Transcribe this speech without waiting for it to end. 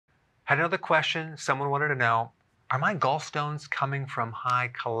Had another question. Someone wanted to know, are my gallstones coming from high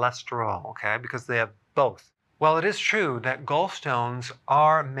cholesterol? Okay, because they have both. Well, it is true that gallstones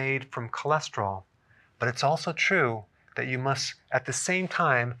are made from cholesterol, but it's also true that you must, at the same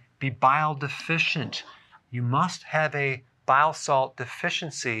time, be bile deficient. You must have a bile salt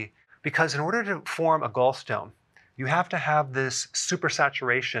deficiency because in order to form a gallstone, you have to have this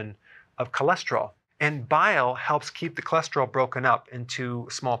supersaturation of cholesterol. And bile helps keep the cholesterol broken up into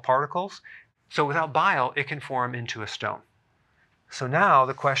small particles. So without bile, it can form into a stone. So now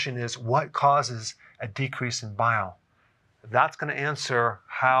the question is, what causes a decrease in bile? That's going to answer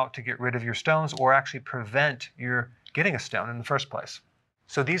how to get rid of your stones or actually prevent your getting a stone in the first place.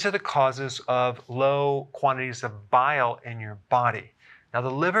 So these are the causes of low quantities of bile in your body. Now the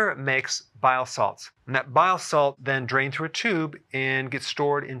liver makes bile salts, and that bile salt then drains through a tube and gets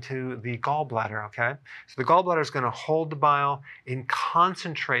stored into the gallbladder, okay? So the gallbladder is going to hold the bile and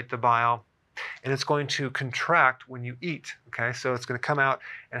concentrate the bile, and it's going to contract when you eat, okay? So it's going to come out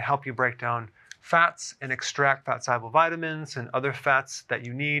and help you break down fats and extract fat-soluble vitamins and other fats that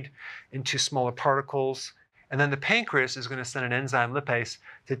you need into smaller particles. And then the pancreas is going to send an enzyme lipase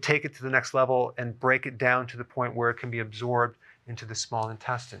to take it to the next level and break it down to the point where it can be absorbed into the small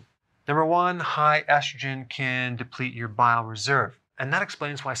intestine. Number one, high estrogen can deplete your bile reserve. And that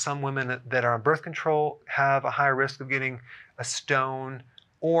explains why some women that are on birth control have a higher risk of getting a stone,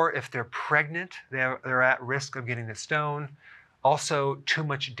 or if they're pregnant, they're at risk of getting a stone. Also, too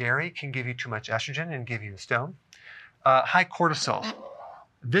much dairy can give you too much estrogen and give you a stone. High cortisol.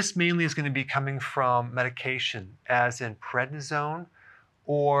 This mainly is going to be coming from medication, as in prednisone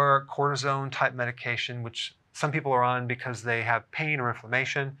or cortisone type medication, which some people are on because they have pain or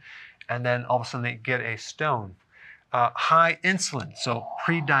inflammation, and then all of a sudden they get a stone. High insulin, so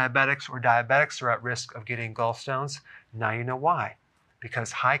pre-diabetics or diabetics are at risk of getting gallstones. Now you know why.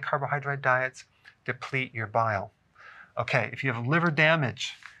 Because high carbohydrate diets deplete your bile. Okay, if you have liver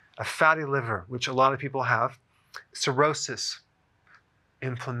damage, a fatty liver, which a lot of people have, cirrhosis,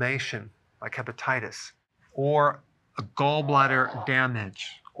 inflammation like hepatitis, or a gallbladder damage,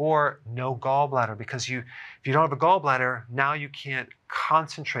 or no gallbladder, because if you don't have a gallbladder, now you can't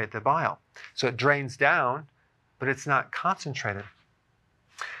concentrate the bile. So it drains down, but it's not concentrated.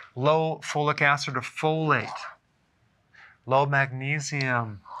 Low folic acid or folate, low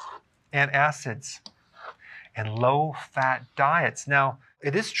magnesium and acids, and low fat diets. Now,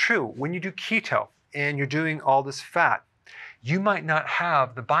 it is true, when you do keto and you're doing all this fat, you might not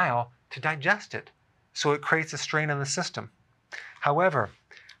have the bile to digest it. So it creates a strain on the system. However,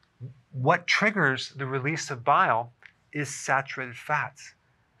 what triggers the release of bile is saturated fats.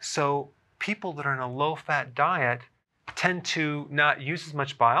 So people that are in a low-fat diet tend to not use as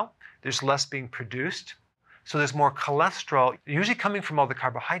much bile. There's less being produced. So there's more cholesterol, usually coming from all the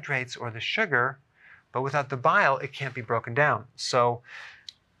carbohydrates or the sugar, but without the bile, it can't be broken down. So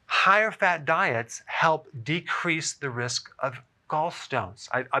higher fat diets help decrease the risk of gallstones.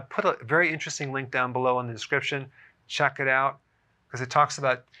 I put a very interesting link down below in the description. Check it out, because it talks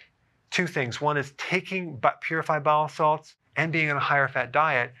about two things. One is taking purified bile salts and being on a higher fat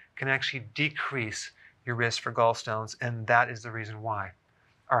diet can actually decrease your risk for gallstones, and that is the reason why.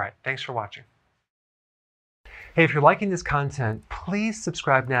 All right, thanks for watching. Hey, if you're liking this content, please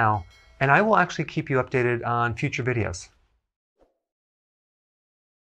subscribe now, and I will actually keep you updated on future videos.